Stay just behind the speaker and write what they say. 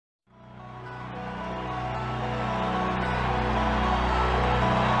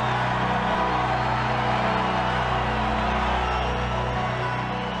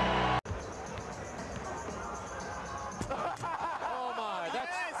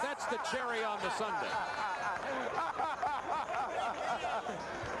the cherry on the sundae.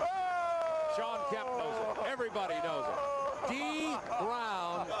 Shawn Kemp knows it. Everybody knows it. Dee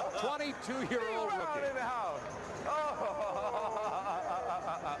Brown, 22-year-old rookie.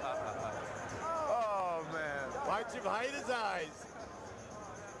 Oh, man. Watch him hide his eyes.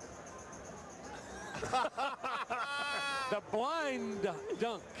 The blind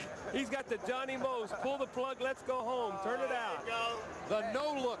dunk. He's got the Johnny Most. Pull the plug, let's go home. Turn it out. The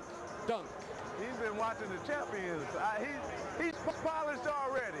no-look dunk. He's been watching the champions. He's polished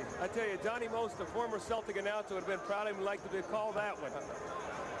already. I tell you, Johnny Most, the former Celtic announcer, would have been proud of him, like to be called that one.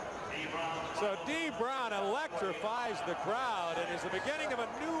 So Dee Brown electrifies the crowd and is the beginning of a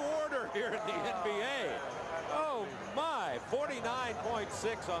new order here in the NBA. Oh my,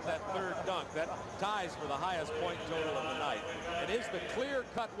 49.6 on that third dunk. That ties for the highest point total of the night. It is the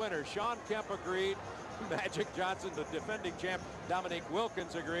clear-cut winner. Shawn Kemp agreed. Magic Johnson, the defending champ, Dominique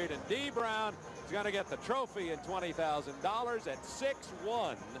Wilkins agreed. And Dee Brown is going to get the trophy and $20,000 at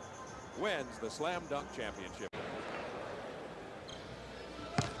 6-1. Wins the Slam Dunk Championship.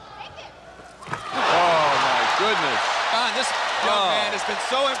 Oh, my goodness. God, this young man has been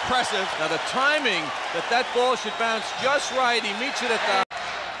so impressive. Now the timing that ball should bounce just right. He meets it at the...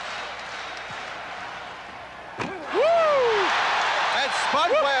 And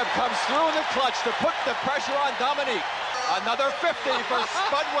Spud Webb comes through in the clutch to put the pressure on Dominique. Another 50 for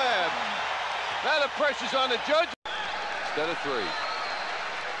Spud Webb. Now the pressure's on the judge. Instead of three.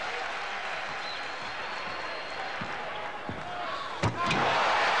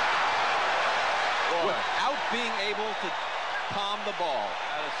 Without being able to palm the ball.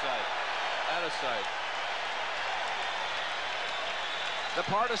 Out of sight. Out of sight. The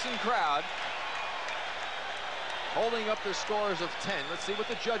partisan crowd holding up their scores of 10. Let's see what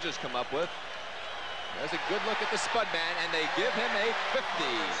the judges come up with. There's a good look at the Spud man, and they give him a 50.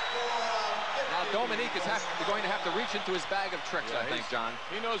 Now Dominique is going to have to reach into his bag of tricks, I think, John.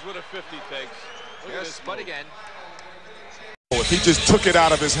 He knows what a 50 takes. Here's Spud again. If he just took it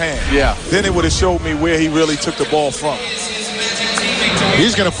out of his hand, then it would have showed me where he really took the ball from.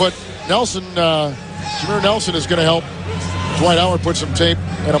 He's going to put Nelson, Jameer Nelson is going to help Dwight Howard put some tape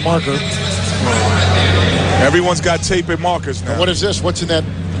and a marker. Everyone's got tape and markers now. And what is this? What's in that?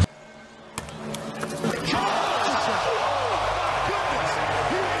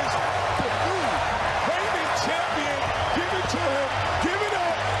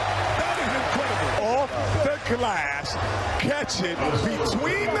 Glass, catch it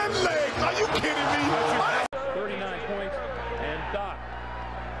between the legs. Are you kidding me? 39 points, and Doc,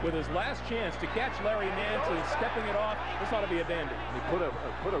 with his last chance to catch Larry Nance and stepping it off, this ought to be a dandy. He put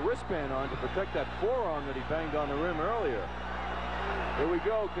a wristband on to protect that forearm that he banged on the rim earlier. Here we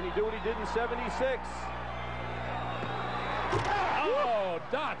go. Can he do what he did in '76? Oh,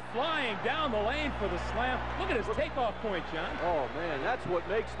 Doc flying down the lane for the slam. Look at his takeoff point, John. Oh, man, that's what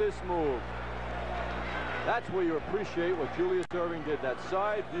makes this move. That's where you appreciate what Julius Erving did, that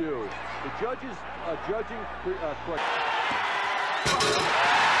side view. The judges are judging correct.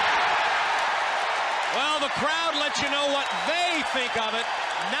 Well, the crowd lets you know what they think of it.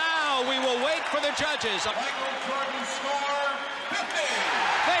 Now we will wait for the judges. Michael Jordan score 50.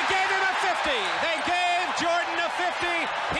 They gave him a 50. They gave